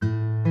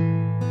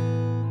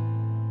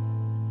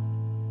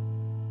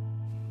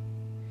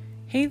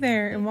Hey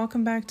there, and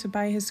welcome back to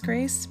By His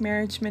Grace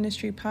Marriage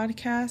Ministry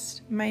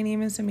Podcast. My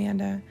name is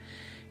Amanda,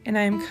 and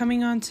I am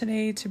coming on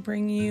today to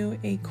bring you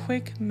a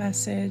quick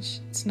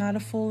message. It's not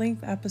a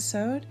full-length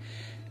episode,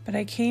 but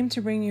I came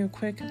to bring you a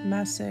quick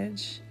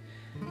message.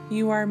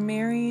 You are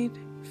married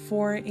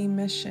for a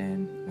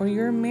mission, or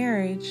your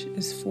marriage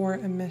is for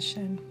a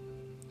mission.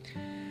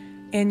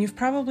 And you've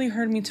probably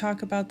heard me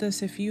talk about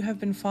this if you have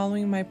been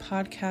following my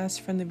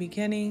podcast from the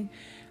beginning.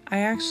 I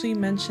actually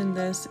mentioned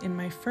this in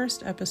my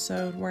first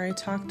episode where I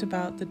talked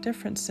about the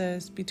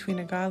differences between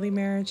a godly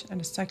marriage and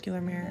a secular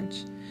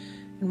marriage.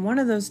 And one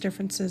of those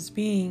differences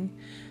being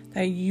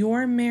that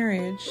your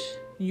marriage,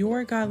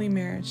 your godly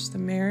marriage, the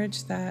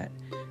marriage that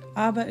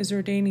Abba is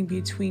ordaining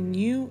between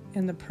you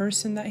and the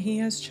person that he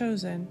has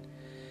chosen,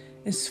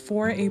 is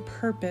for a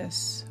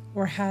purpose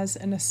or has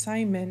an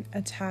assignment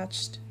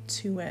attached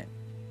to it.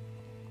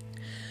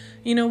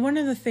 You know, one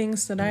of the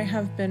things that I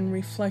have been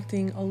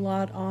reflecting a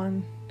lot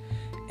on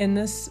in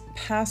this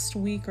past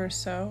week or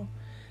so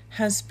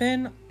has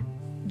been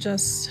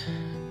just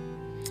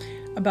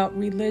about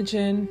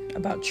religion,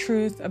 about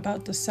truth,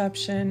 about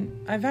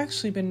deception. I've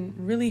actually been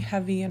really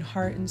heavy in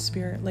heart and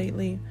spirit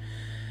lately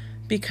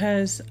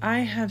because I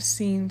have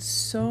seen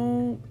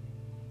so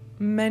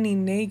many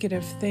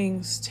negative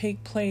things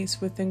take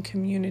place within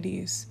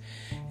communities.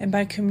 And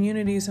by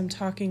communities, I'm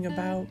talking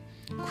about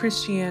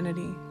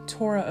Christianity,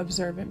 Torah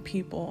observant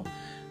people,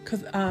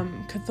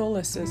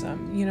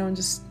 Catholicism, and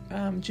just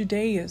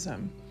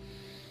Judaism.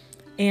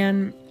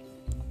 And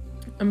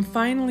I'm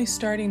finally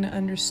starting to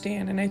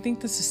understand, and I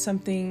think this is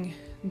something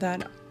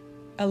that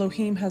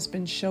Elohim has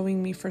been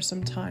showing me for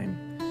some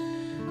time,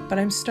 but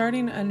I'm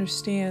starting to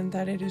understand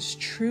that it is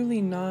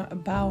truly not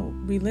about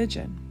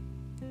religion.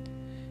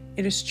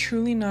 It is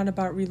truly not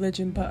about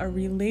religion, but a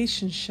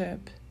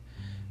relationship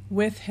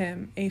with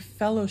him, a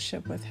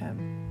fellowship with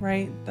him,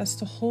 right? That's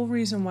the whole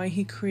reason why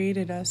he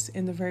created us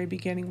in the very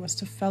beginning, was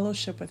to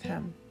fellowship with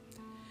him.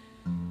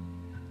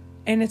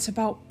 And it's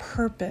about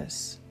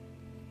purpose.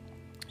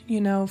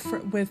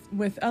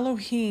 With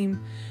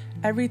Elohim,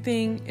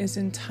 everything is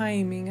in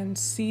timing and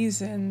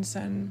seasons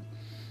and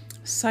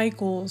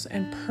cycles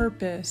and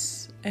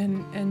purpose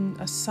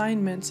and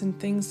assignments and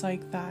things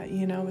like that,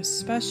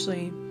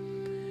 especially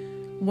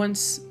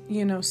once,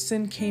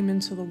 sin came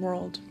into the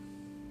world.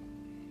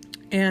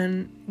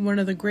 And one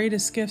of the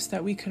greatest gifts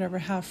that we could ever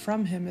have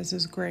from him is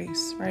his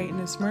grace, right? And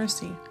his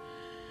mercy.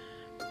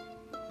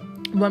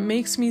 What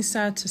makes me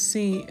sad to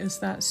see is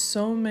that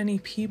so many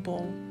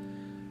people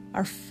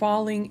are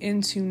falling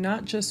into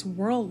not just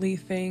worldly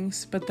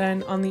things, but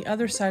then on the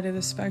other side of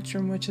the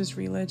spectrum, which is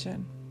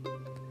religion,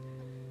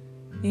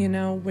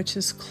 which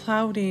is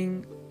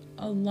clouding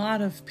a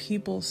lot of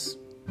people's,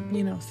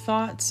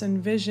 thoughts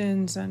and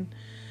visions. And,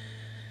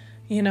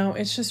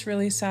 it's just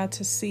really sad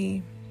to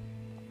see.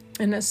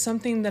 And it's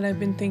something that I've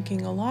been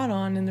thinking a lot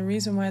on, and the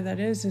reason why that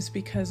is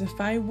because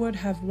if I would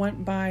have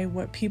went by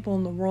what people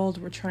in the world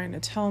were trying to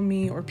tell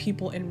me, or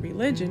people in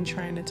religion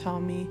trying to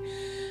tell me,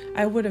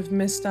 I would have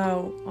missed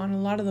out on a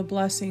lot of the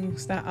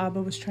blessings that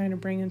Abba was trying to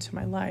bring into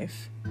my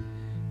life.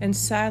 And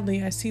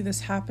sadly, I see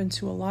this happen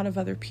to a lot of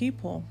other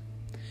people,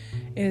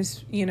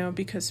 because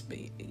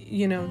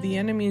the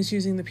enemy is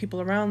using the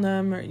people around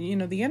them,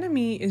 or, the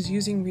enemy is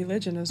using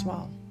religion as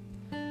well,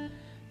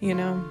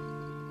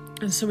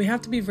 And so we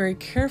have to be very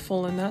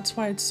careful, and that's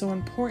why it's so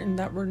important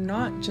that we're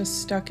not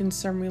just stuck in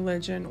some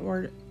religion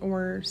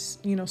or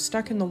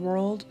stuck in the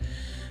world,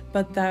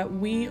 but that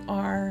we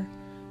are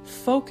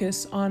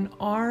focused on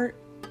our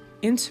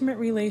intimate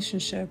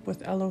relationship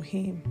with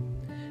Elohim.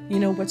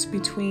 What's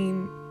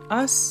between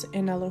us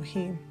and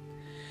Elohim.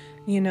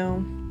 And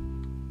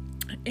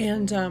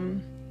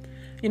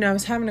I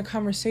was having a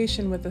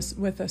conversation with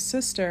a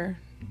sister,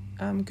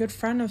 good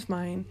friend of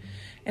mine,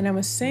 and I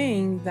was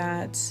saying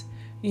that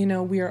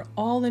we are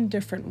all in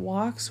different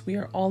walks. We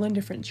are all in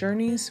different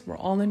journeys. We're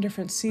all in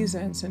different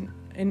seasons.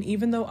 And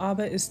even though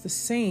Abba is the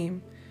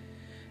same,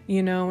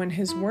 and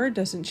his word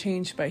doesn't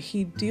change, but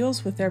he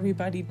deals with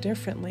everybody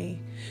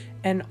differently.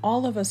 And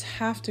all of us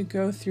have to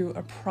go through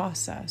a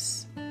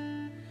process,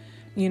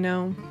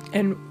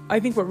 And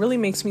I think what really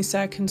makes me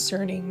sad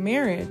concerning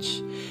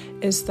marriage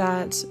is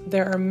that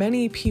there are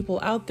many people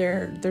out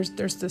there.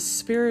 There's this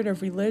spirit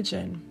of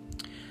religion.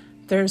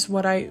 There's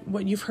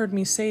what you've heard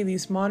me say,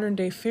 these modern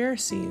day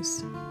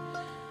Pharisees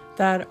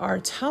that are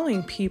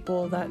telling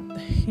people that,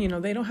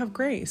 they don't have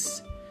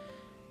grace,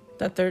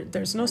 that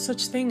there's no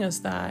such thing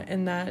as that,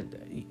 and that,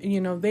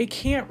 they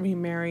can't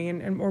remarry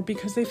or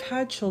because they've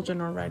had children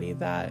already,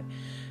 that,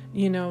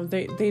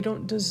 they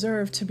don't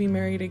deserve to be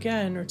married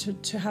again or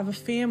to have a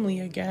family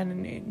again.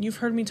 And you've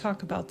heard me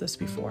talk about this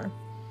before.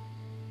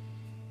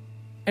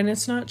 And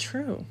it's not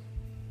true.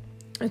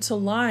 It's a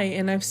lie.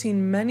 And I've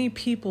seen many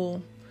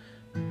people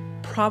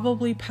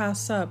probably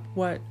pass up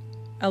what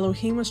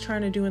Elohim was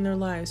trying to do in their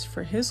lives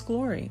for his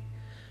glory,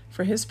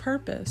 for his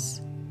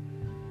purpose,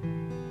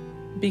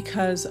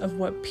 because of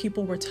what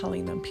people were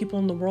telling them, people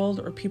in the world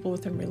or people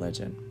within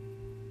religion.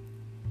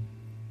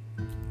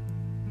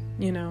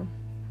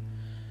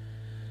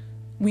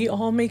 We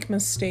all make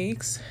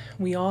mistakes.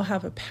 We all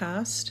have a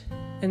past.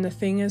 And the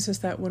thing is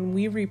that when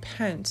we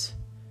repent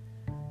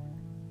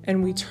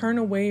and we turn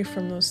away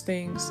from those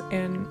things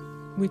and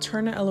we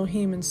turn to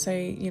Elohim and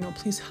say,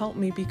 please help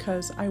me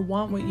because I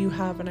want what you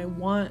have and I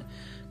want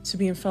to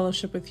be in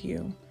fellowship with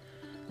you.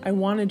 I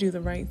want to do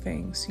the right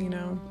things,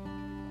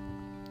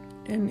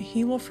 And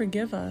he will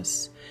forgive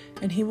us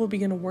and he will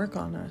begin to work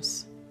on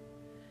us.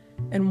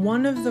 And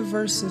one of the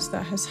verses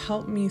that has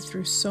helped me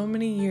through so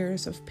many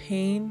years of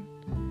pain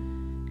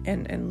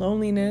and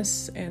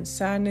loneliness and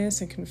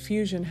sadness and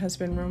confusion has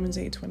been Romans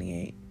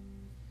 8:28.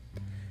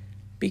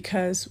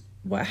 Because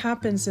what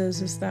happens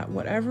is that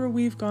whatever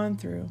we've gone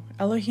through,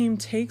 Elohim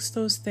takes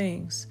those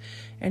things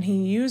and he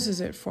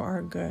uses it for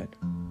our good.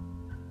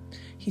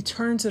 He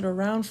turns it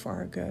around for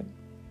our good.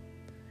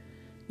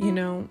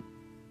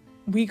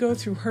 We go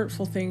through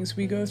hurtful things.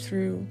 We go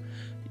through,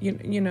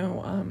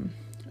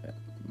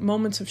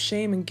 moments of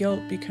shame and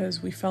guilt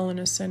because we fell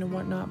into sin and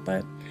whatnot.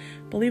 But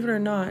believe it or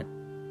not,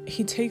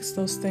 he takes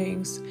those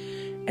things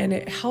and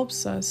it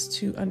helps us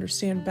to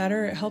understand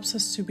better. It helps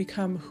us to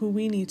become who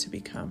we need to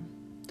become.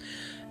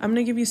 I'm going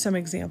to give you some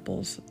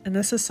examples. And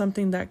this is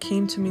something that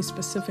came to me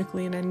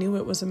specifically, and I knew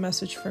it was a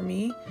message for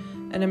me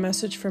and a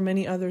message for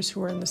many others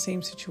who are in the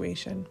same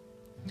situation.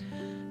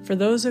 For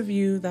those of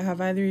you that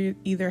have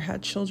either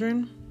had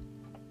children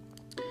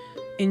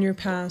in your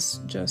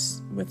past,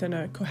 just within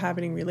a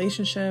cohabiting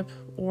relationship,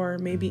 or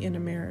maybe in a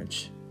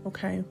marriage,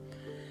 okay?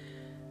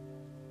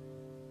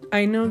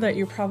 I know that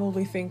you're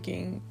probably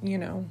thinking,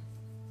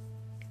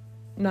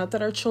 not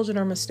that our children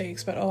are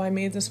mistakes, but, I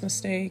made this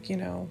mistake,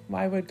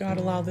 why would God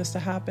allow this to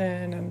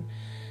happen?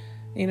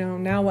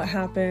 And, now what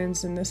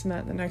happens and this and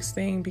that and the next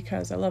thing,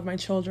 because I love my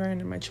children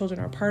and my children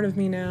are part of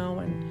me now.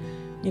 And,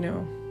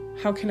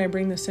 how can I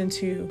bring this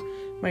into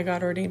my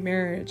God-ordained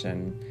marriage?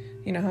 And,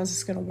 how's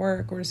this going to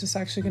work? Or is this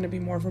actually going to be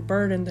more of a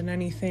burden than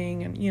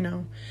anything? And,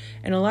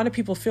 and a lot of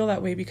people feel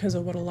that way because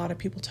of what a lot of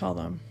people tell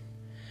them.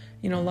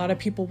 A lot of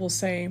people will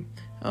say,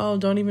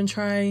 don't even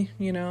try,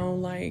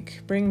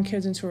 bringing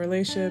kids into a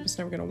relationship, it's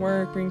never going to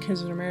work. Bringing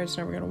kids into a marriage, it's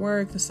never going to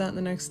work. This, that, and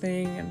the next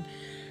thing. And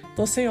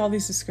they'll say all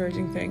these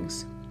discouraging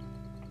things.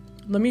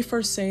 Let me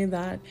first say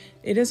that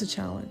it is a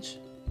challenge.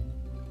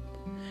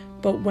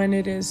 But when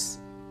it is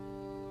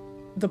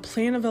the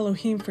plan of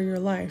Elohim for your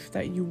life,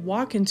 that you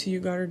walk into your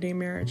God-ordained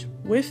marriage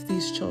with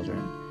these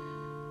children,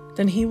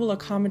 then he will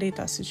accommodate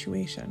that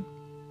situation.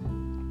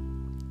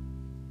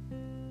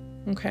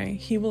 Okay,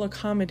 he will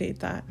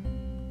accommodate that.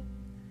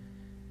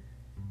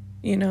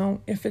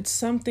 If it's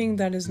something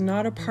that is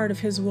not a part of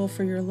his will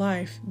for your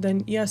life,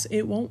 then yes,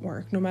 it won't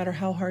work no matter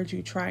how hard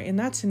you try. And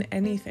that's in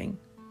anything.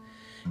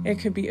 It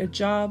could be a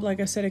job,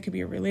 like I said, it could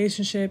be a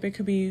relationship, it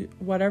could be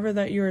whatever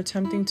that you're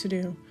attempting to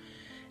do.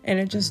 And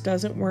it just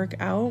doesn't work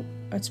out.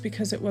 That's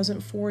because it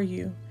wasn't for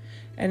you.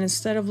 And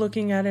instead of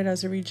looking at it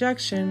as a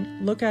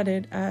rejection, look at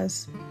it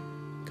as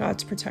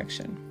God's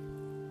protection.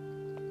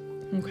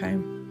 Okay?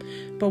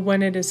 But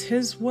when it is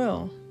his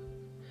will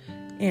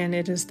and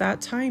it is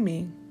that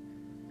timing,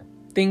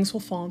 things will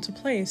fall into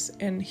place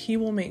and he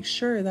will make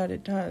sure that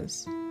it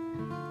does.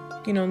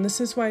 And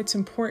this is why it's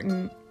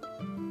important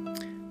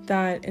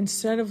that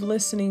instead of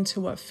listening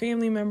to what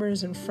family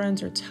members and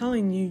friends are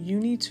telling you, you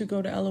need to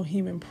go to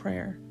Elohim in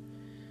prayer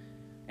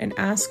and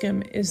ask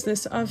him, is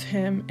this of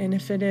him? And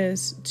if it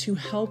is, to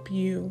help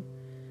you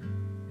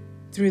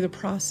through the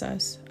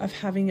process of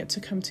having it to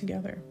come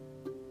together.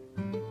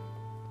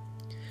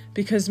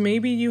 Because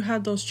maybe you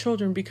had those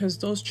children because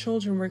those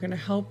children were going to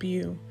help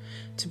you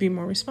to be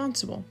more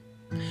responsible.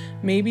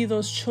 Maybe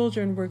those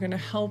children were going to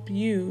help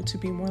you to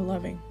be more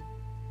loving.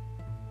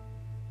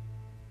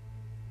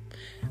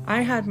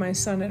 I had my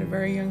son at a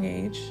very young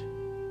age,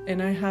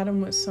 and I had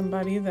him with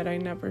somebody that I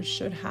never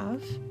should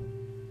have,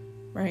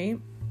 right?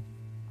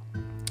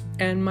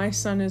 And my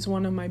son is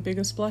one of my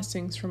biggest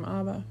blessings from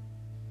Abba.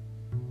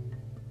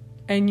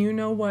 And you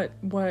know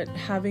what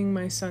having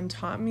my son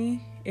taught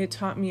me? It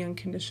taught me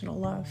unconditional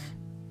love.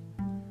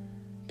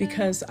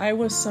 Because I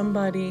was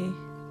somebody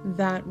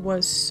that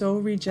was so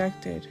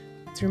rejected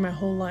through my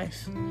whole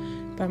life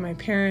by my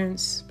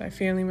parents, by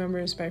family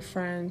members, by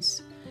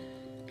friends.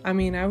 I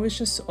mean, I was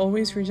just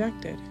always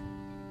rejected.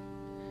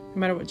 No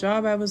matter what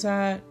job I was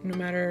at, no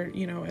matter,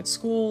 at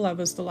school, I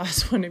was the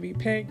last one to be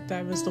picked.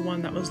 I was the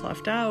one that was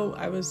left out.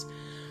 I was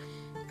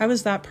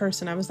that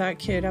person. I was that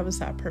kid. I was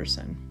that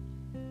person.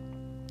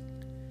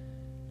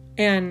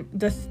 And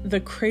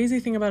the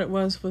crazy thing about it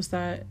was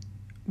that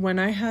when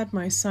I had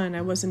my son,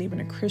 I wasn't even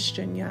a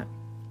Christian yet,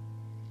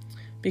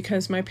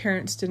 because my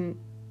parents didn't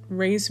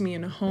raise me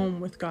in a home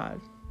with God.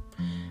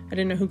 I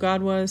didn't know who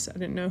God was. I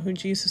didn't know who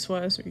Jesus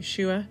was, or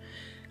Yeshua.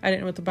 I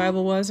didn't know what the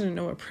Bible was. I didn't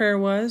know what prayer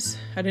was.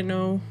 I didn't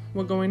know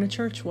what going to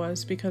church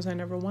was because I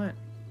never went.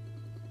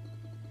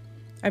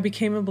 I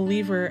became a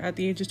believer at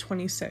the age of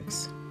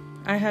 26.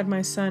 I had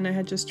my son. I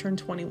had just turned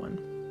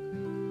 21.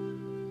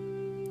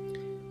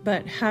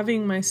 But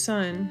having my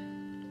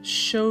son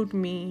showed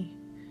me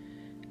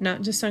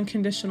not just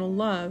unconditional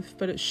love,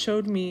 but it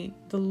showed me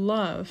the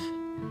love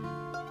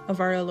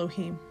of our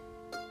Elohim.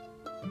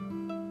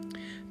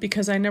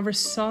 because I never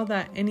saw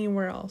that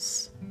anywhere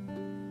else.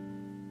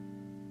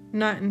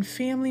 Not in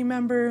family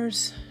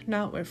members,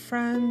 not with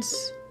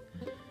friends,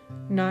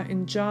 not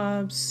in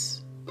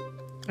jobs.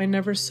 I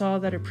never saw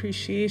that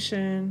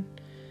appreciation.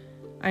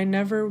 I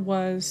never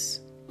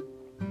was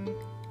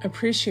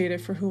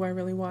appreciated for who I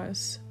really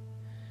was.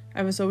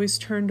 I was always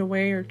turned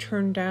away or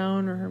turned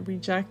down or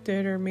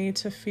rejected or made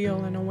to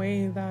feel in a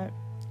way that...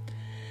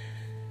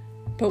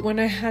 But when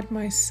I had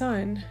my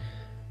son,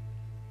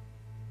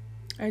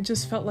 I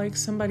just felt like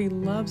somebody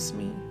loves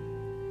me.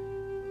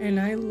 And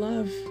I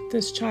love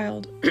this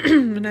child,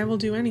 and I will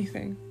do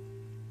anything.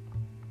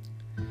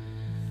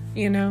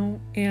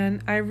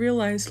 And I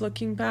realized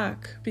looking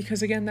back,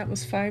 because again, that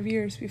was 5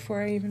 years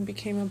before I even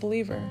became a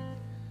believer,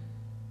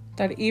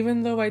 that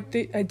even though I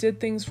did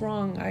things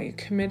wrong, I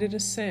committed a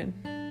sin.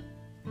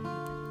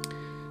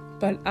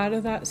 But out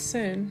of that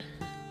sin,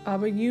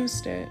 Abba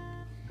used it,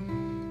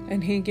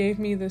 and he gave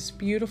me this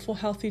beautiful,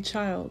 healthy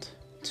child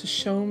to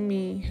show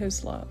me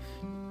his love.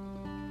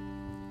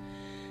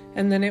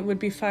 And then it would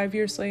be 5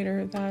 years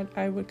later that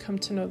I would come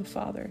to know the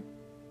Father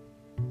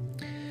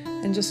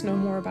and just know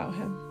more about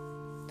him.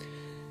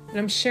 And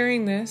I'm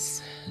sharing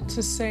this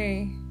to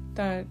say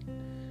that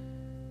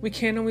we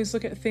can't always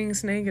look at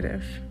things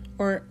negative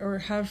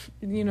or have,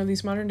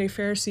 these modern day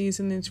Pharisees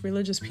and these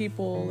religious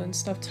people and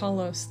stuff tell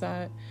us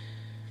that,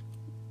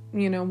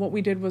 what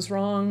we did was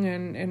wrong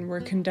and we're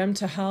condemned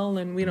to hell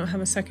and we don't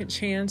have a second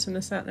chance and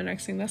this, that, and the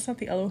next thing. That's not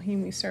the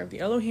Elohim we serve. The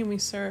Elohim we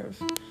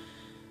serve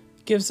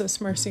gives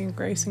us mercy and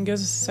grace and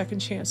gives us a second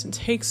chance and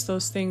takes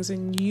those things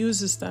and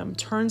uses them,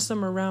 turns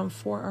them around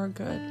for our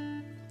good.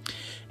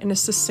 And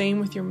it's the same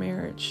with your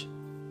marriage.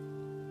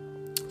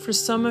 For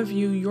some of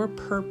you, your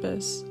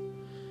purpose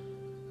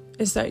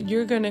is that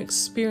you're going to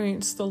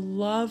experience the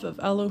love of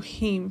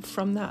Elohim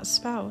from that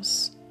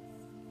spouse.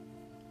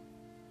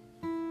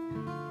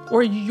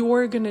 Or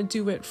you're going to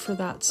do it for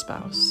that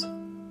spouse.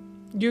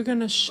 You're going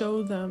to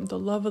show them the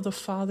love of the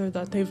Father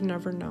that they've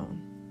never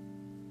known.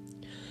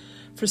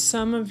 For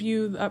some of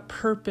you, that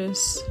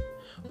purpose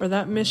or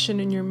that mission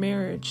in your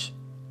marriage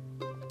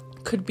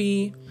could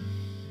be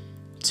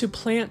to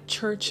plant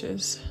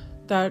churches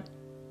that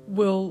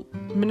will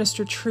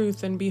minister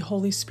truth and be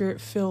Holy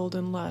Spirit filled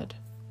and led.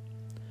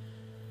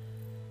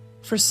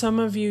 For some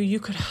of you, you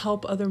could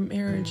help other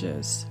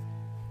marriages.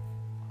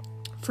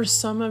 For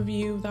some of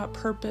you, that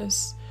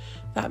purpose,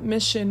 that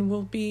mission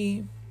will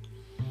be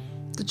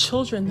the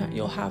children that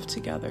you'll have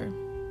together.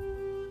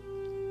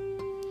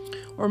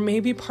 Or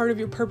maybe part of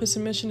your purpose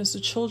and mission is the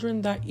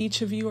children that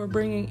each of you are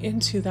bringing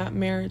into that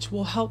marriage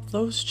will help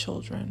those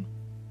children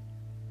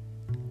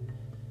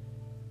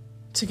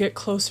to get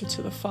closer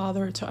to the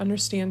Father, to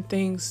understand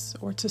things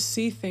or to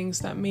see things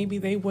that maybe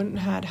they wouldn't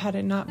have had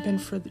it not been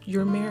for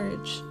your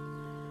marriage.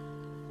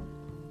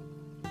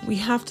 We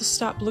have to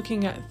stop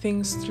looking at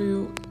things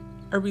through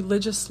a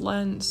religious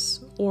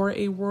lens or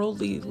a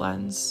worldly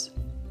lens.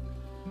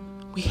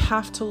 We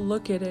have to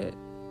look at it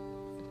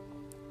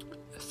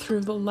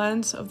through the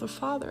lens of the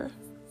Father.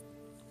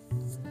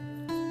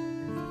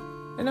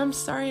 And I'm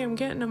sorry I'm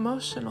getting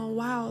emotional.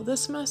 Wow,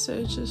 this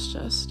message is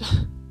just...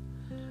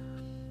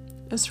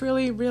 it's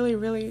really, really,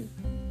 really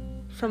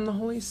from the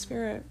Holy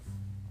Spirit.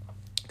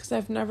 Because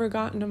I've never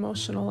gotten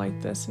emotional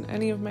like this in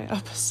any of my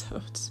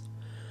episodes.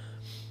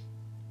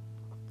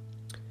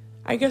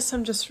 I guess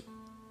I'm just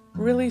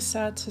really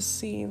sad to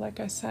see, like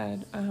I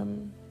said,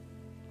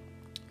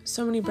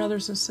 so many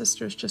brothers and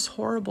sisters just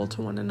horrible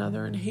to one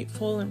another and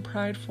hateful and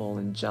prideful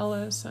and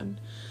jealous and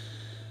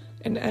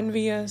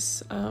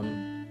envious.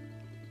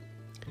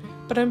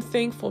 But I'm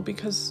thankful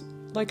because,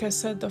 like I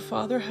said, the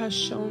Father has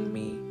shown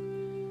me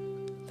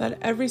that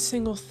every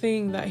single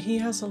thing that He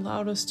has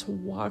allowed us to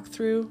walk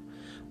through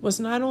was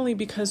not only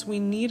because we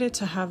needed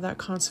to have that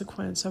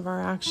consequence of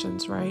our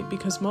actions, right?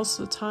 Because most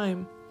of the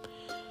time,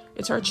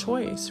 it's our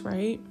choice,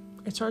 right?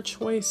 It's our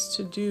choice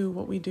to do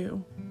what we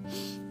do.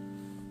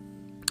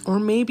 Or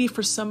maybe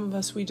for some of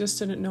us, we just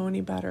didn't know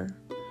any better.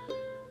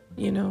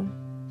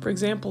 For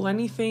example,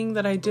 anything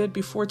that I did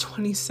before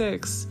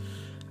 26,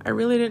 I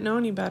really didn't know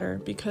any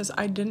better because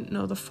I didn't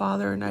know the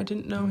Father and I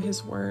didn't know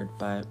His Word.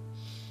 But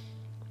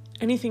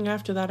anything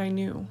after that I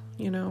knew,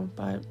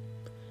 but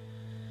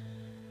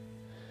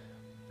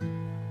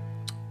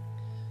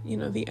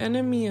the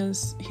enemy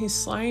he's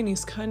sly and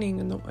he's cunning,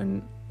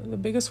 and the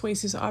biggest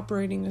ways he's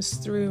operating is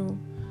through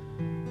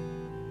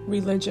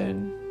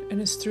religion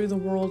and is through the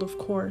world, of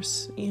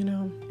course,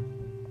 And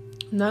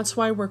that's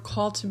why we're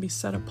called to be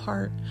set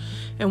apart.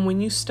 And when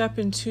you step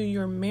into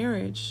your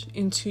marriage,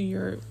 into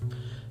your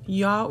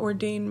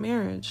Yah-ordained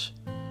marriage,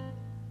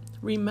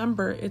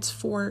 remember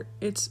it's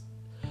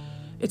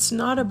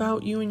not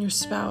about you and your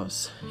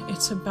spouse.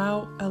 It's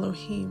about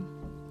Elohim.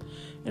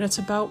 And it's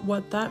about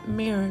what that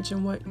marriage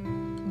and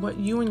what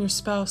you and your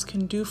spouse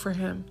can do for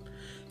Him,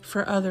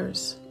 for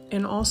others,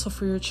 and also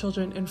for your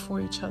children and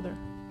for each other.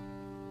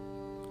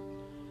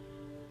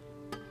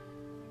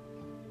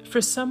 For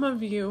some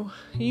of you,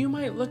 you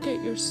might look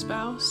at your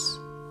spouse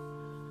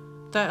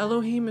that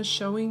Elohim is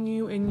showing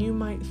you and you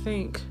might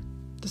think,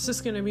 This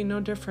is going to be no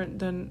different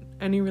than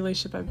any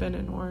relationship I've been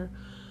in, or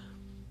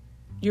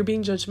you're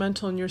being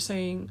judgmental and you're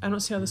saying, I don't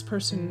see how this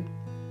person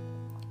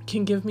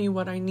can give me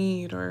what I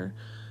need or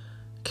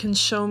can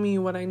show me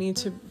what I need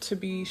to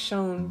be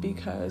shown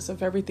because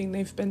of everything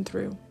they've been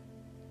through.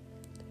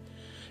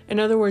 In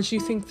other words, you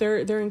think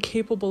they're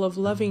incapable of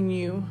loving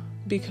you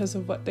because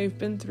of what they've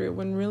been through,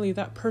 when really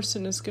that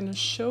person is going to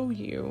show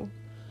you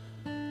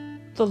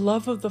the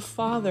love of the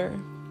Father,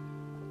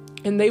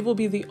 and they will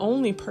be the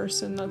only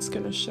person that's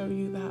going to show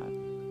you that.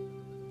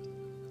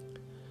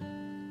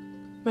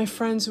 My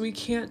friends, we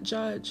can't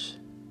judge.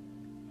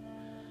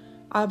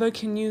 Abba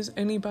can use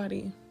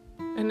anybody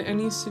in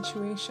any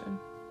situation.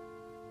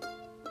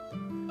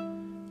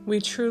 We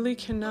truly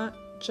cannot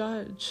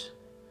judge.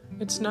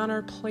 It's not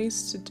our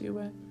place to do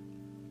it.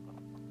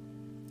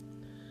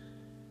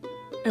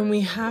 And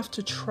we have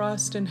to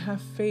trust and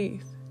have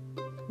faith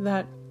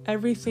that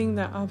everything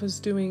that Abba's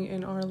doing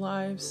in our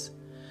lives,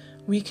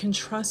 we can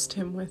trust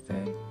him with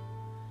it.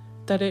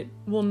 That it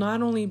will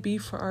not only be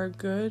for our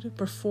good,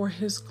 but for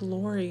his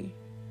glory.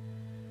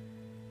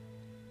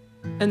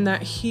 And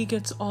that he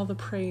gets all the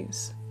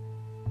praise.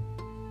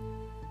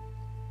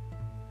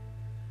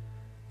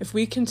 If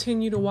we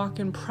continue to walk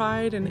in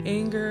pride and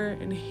anger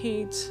and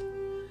hate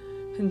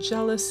and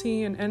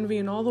jealousy and envy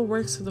and all the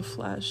works of the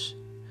flesh,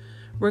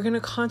 we're going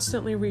to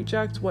constantly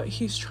reject what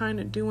he's trying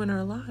to do in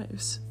our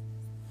lives.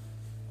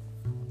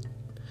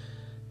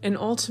 And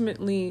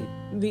ultimately,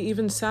 the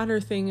even sadder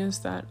thing is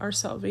that our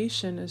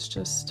salvation is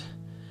just,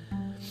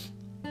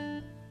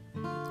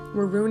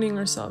 we're ruining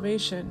our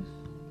salvation,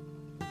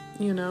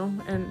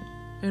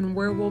 and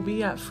where we'll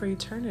be at for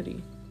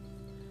eternity.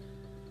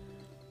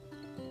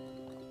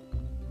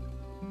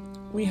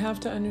 We have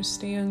to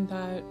understand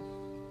that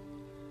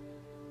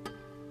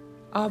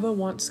Abba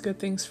wants good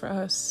things for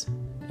us,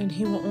 and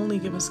he will only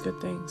give us good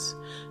things.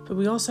 But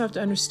we also have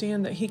to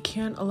understand that he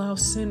can't allow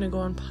sin to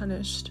go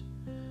unpunished.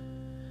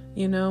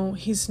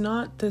 He's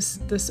not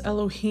this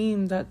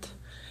Elohim that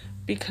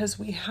because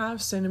we have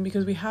sinned and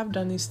because we have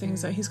done these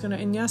things that he's going to,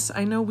 and yes,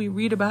 I know we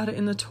read about it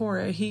in the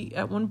Torah. He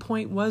at one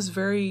point was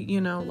very,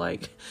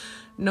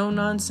 no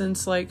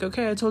nonsense,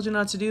 okay, I told you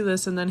not to do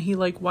this, and then he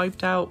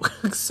wiped out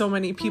so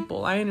many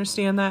people. I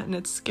understand that, and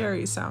it's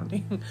scary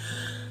sounding.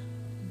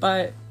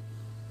 But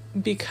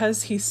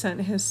because he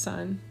sent his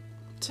son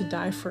to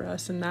die for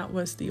us, and that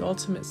was the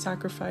ultimate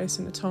sacrifice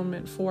and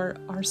atonement for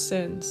our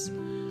sins,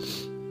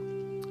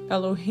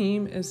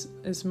 Elohim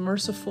is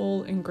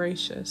merciful and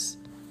gracious.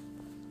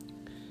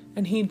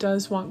 And he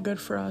does want good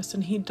for us,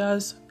 and he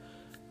does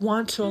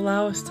want to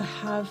allow us to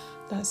have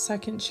that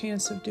second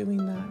chance of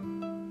doing that.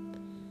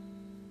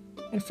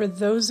 And for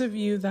those of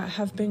you that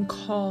have been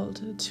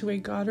called to a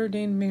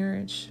God-ordained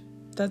marriage,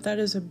 that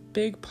is a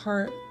big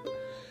part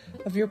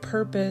of your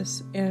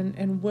purpose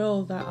and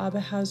will that Abba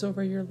has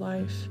over your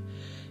life.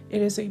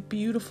 It is a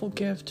beautiful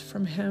gift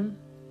from him.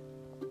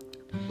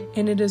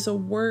 And it is a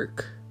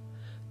work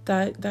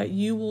that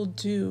you will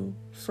do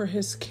for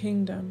his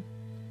kingdom,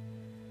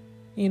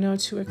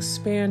 to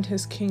expand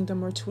his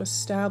kingdom or to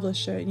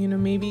establish it.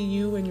 Maybe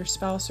you and your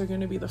spouse are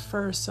going to be the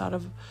first out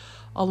of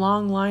a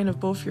long line of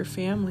both your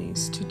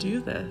families to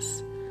do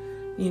this,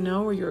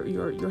 or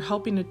you're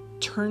helping to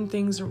turn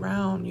things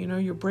around,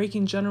 you're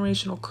breaking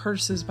generational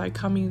curses by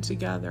coming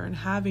together and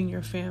having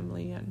your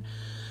family,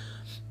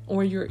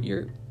 or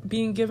you're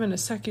being given a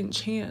second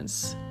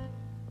chance,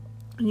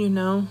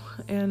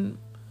 and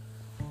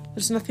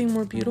there's nothing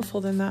more beautiful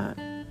than that.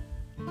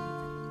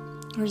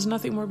 There's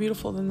nothing more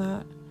beautiful than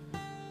that.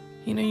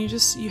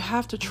 You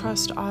have to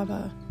trust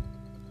Abba.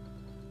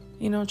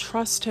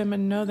 Trust him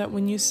and know that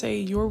when you say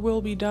your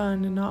will be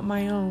done and not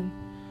my own,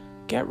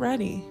 get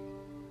ready,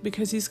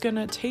 because he's going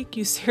to take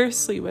you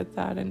seriously with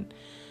that. And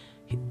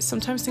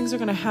sometimes things are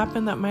going to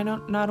happen that might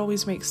not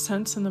always make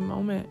sense in the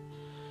moment.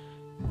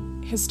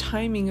 His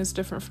timing is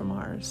different from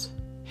ours.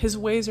 His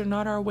ways are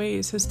not our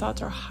ways. His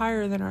thoughts are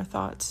higher than our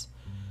thoughts.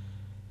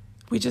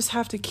 We just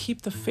have to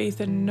keep the faith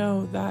and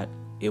know that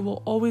it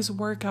will always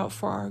work out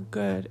for our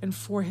good and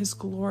for his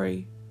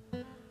glory.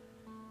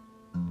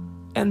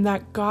 And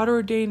that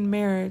God-ordained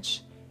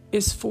marriage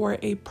is for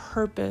a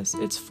purpose.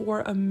 It's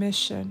for a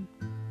mission.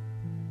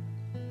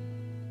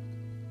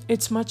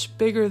 It's much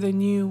bigger than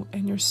you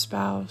and your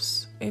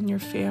spouse and your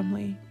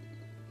family.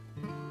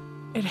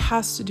 It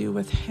has to do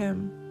with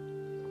him.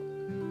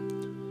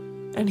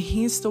 And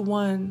he's the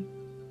one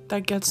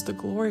that gets the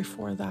glory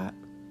for that.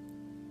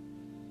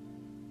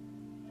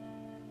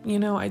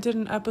 I did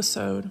an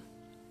episode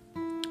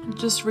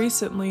just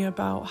recently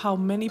about how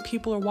many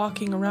people are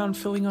walking around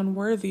feeling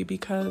unworthy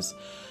because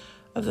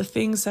of the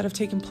things that have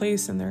taken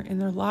place in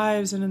their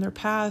lives and in their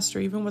past, or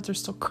even what they're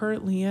still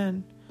currently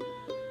in.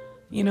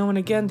 And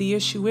again, the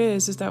issue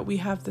is that we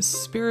have the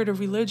spirit of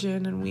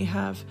religion, and we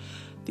have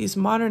these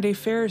modern day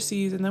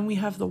Pharisees, and then we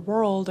have the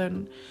world,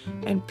 and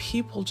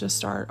people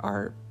just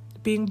are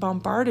being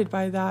bombarded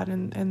by that,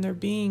 and they're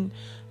being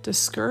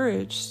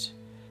discouraged.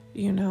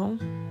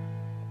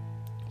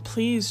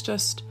 Please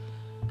just,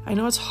 I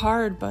know it's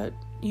hard, but,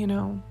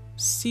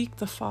 seek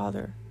the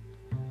Father.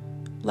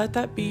 Let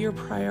that be your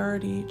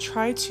priority.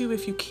 Try to,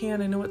 if you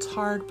can, I know it's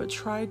hard, but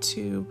try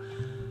to,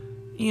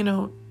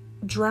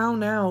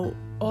 drown out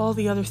all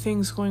the other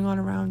things going on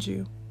around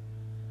you.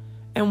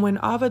 And when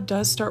Abba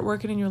does start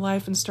working in your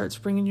life and starts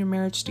bringing your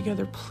marriage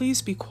together,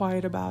 please be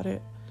quiet about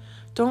it.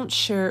 Don't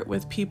share it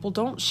with people.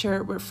 Don't share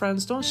it with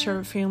friends. Don't share it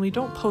with family.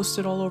 Don't post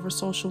it all over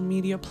social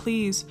media.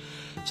 Please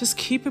just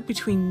keep it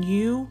between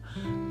you,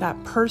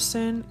 that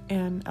person,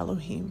 and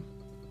Elohim.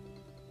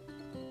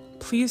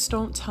 Please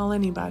don't tell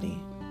anybody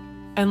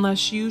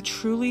unless you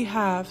truly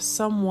have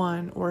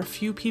someone or a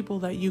few people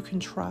that you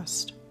can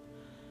trust.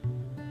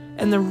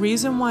 And the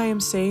reason why I'm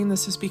saying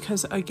this is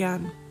because,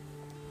 again,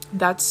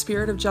 that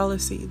spirit of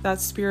jealousy, that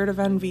spirit of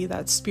envy,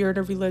 that spirit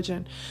of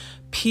religion,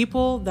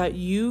 people that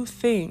you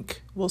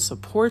think will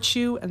support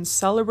you and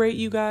celebrate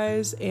you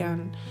guys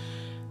and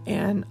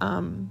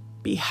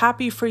be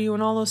happy for you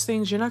and all those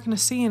things, you're not going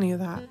to see any of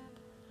that.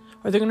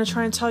 Or they're going to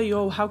try and tell you,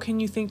 oh, how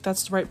can you think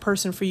that's the right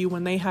person for you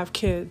when they have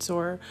kids?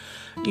 Or,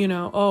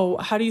 oh,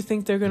 how do you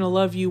think they're going to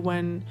love you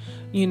when,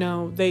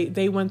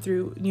 they went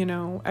through,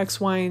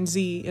 X, Y, and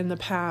Z in the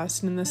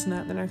past and this and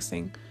that, the next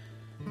thing.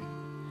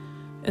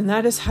 And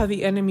that is how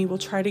the enemy will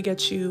try to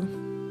get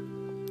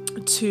you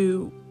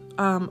to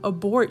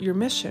abort your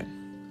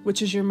mission,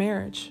 which is your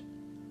marriage.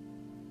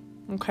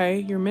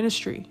 Okay? Your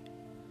ministry,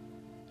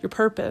 your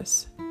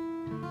purpose.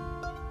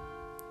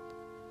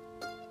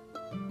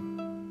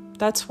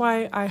 That's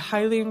why I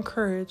highly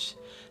encourage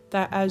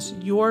that as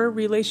your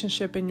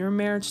relationship and your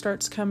marriage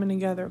starts coming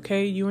together,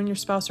 okay, you and your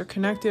spouse are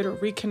connected or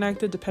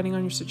reconnected depending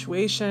on your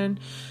situation.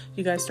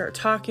 You guys start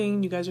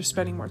talking. You guys are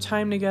spending more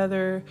time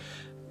together.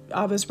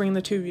 Abba's bringing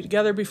the two of you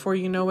together before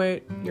you know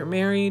it. You're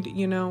married,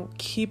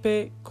 keep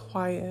it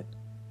quiet.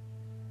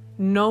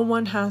 No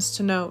one has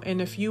to know. And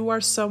if you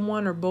are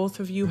someone or both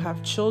of you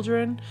have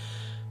children,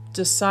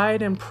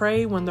 decide and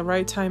pray when the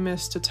right time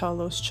is to tell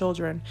those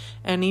children.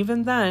 And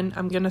even then,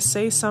 I'm going to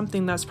say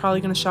something that's probably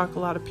going to shock a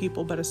lot of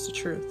people, but it's the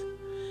truth.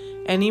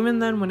 And even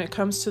then, when it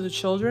comes to the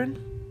children,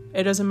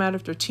 it doesn't matter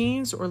if they're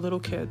teens or little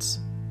kids.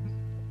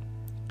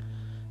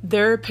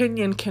 Their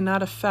opinion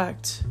cannot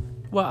affect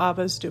what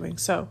Abba is doing.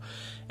 So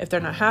if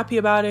they're not happy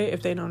about it,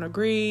 if they don't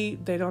agree,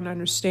 they don't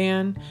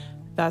understand,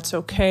 that's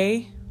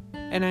okay.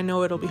 And I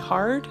know it'll be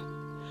hard,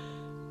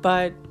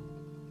 but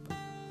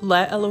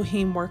let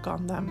Elohim work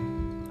on them.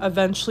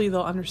 Eventually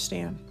they'll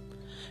understand,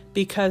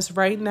 because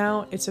right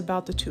now it's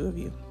about the two of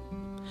you.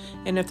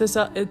 And if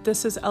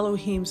this is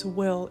Elohim's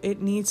will,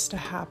 it needs to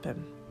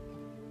happen.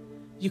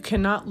 You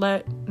cannot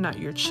let not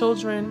your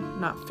children,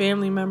 not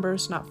family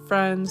members, not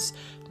friends,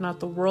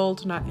 not the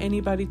world, not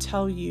anybody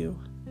tell you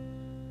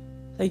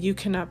that you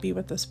cannot be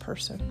with this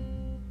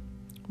person.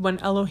 When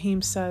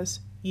Elohim says,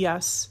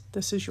 yes,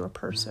 this is your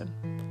person.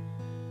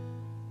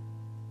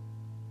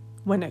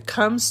 When it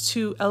comes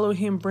to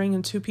Elohim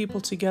bringing two people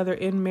together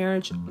in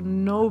marriage,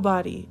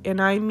 nobody, and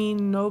I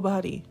mean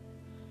nobody,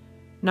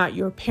 not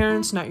your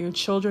parents, not your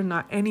children,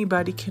 not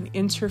anybody can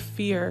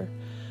interfere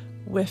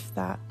with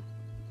that.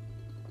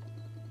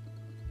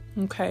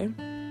 Okay?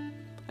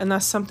 And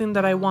that's something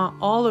that I want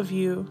all of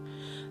you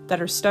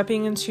that are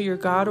stepping into your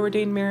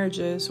God-ordained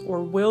marriages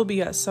or will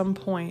be at some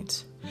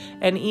point,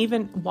 and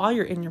even while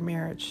you're in your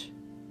marriage,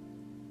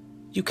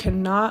 you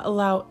cannot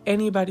allow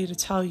anybody to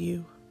tell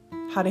you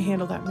how to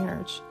handle that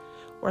marriage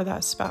or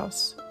that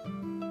spouse.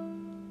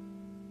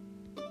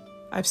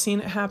 I've seen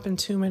it happen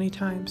too many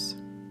times.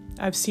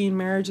 I've seen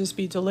marriages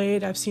be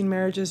delayed. I've seen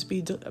marriages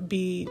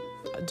be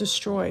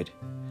destroyed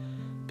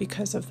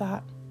because of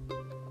that.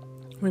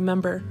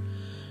 Remember,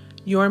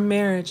 your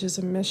marriage is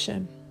a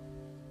mission.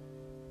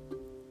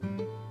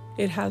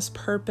 It has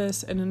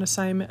purpose and an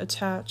assignment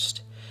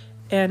attached.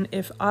 And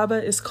if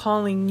Abba is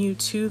calling you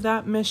to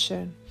that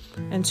mission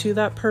and to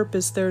that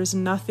purpose, there is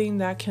nothing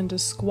that can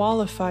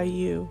disqualify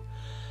you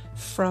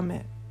from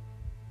it.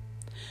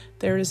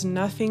 There is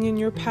nothing in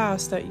your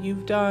past that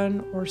you've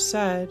done or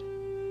said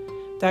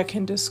that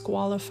can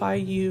disqualify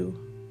you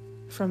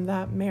from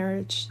that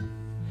marriage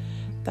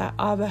that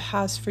Abba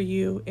has for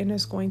you and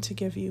is going to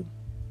give you.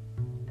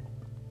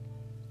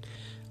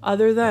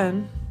 Other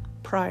than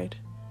pride.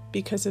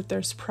 Because if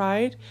there's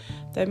pride,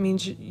 that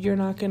means you're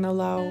not going to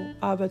allow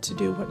Abba to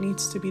do what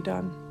needs to be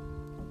done.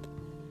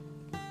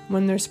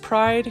 When there's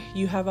pride,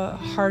 you have a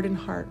hardened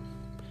heart.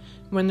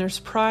 When there's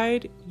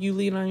pride, you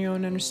lean on your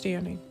own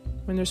understanding.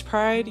 When there's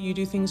pride, you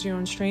do things in your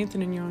own strength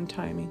and in your own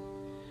timing.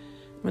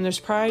 When there's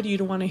pride, you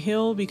don't want to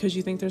heal because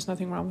you think there's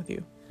nothing wrong with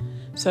you.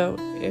 So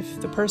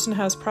if the person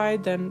has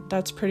pride, then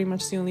that's pretty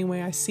much the only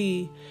way I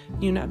see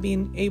you not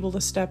being able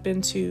to step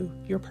into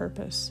your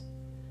purpose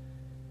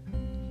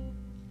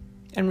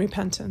and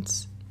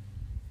repentance.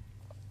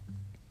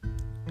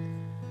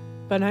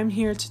 But I'm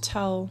here to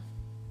tell,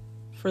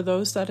 for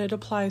those that it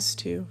applies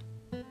to,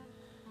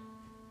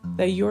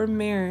 that your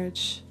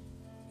marriage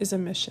is a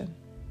mission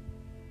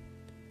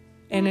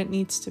and it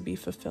needs to be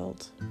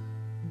fulfilled.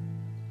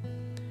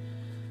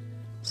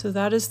 So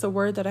that is the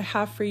word that I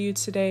have for you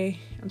today.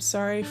 I'm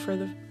sorry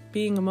for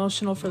being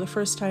emotional for the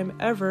first time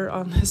ever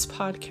on this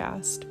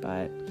podcast,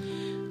 but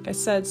like I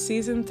said,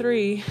 season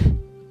 3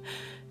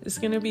 is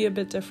going to be a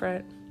bit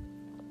different.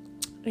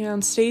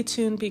 And stay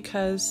tuned,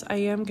 because I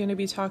am going to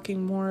be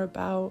talking more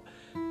about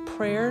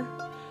prayer,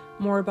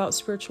 more about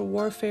spiritual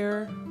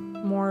warfare,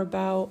 more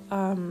about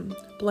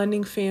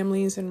blending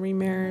families and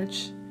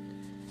remarriage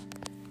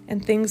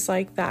and things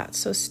like that.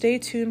 So stay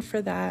tuned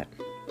for that,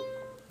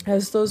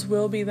 as those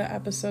will be the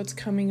episodes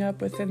coming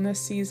up within this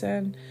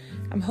season.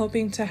 I'm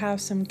hoping to have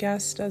some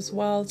guests as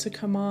well to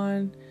come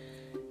on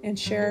and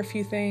share a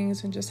few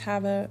things and just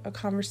have a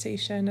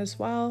conversation as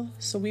well.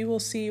 So we will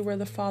see where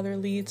the Father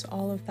leads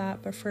all of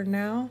that. But for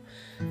now,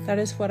 that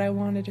is what I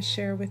wanted to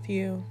share with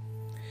you.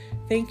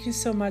 Thank you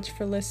so much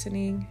for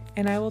listening,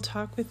 and I will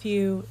talk with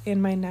you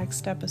in my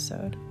next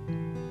episode.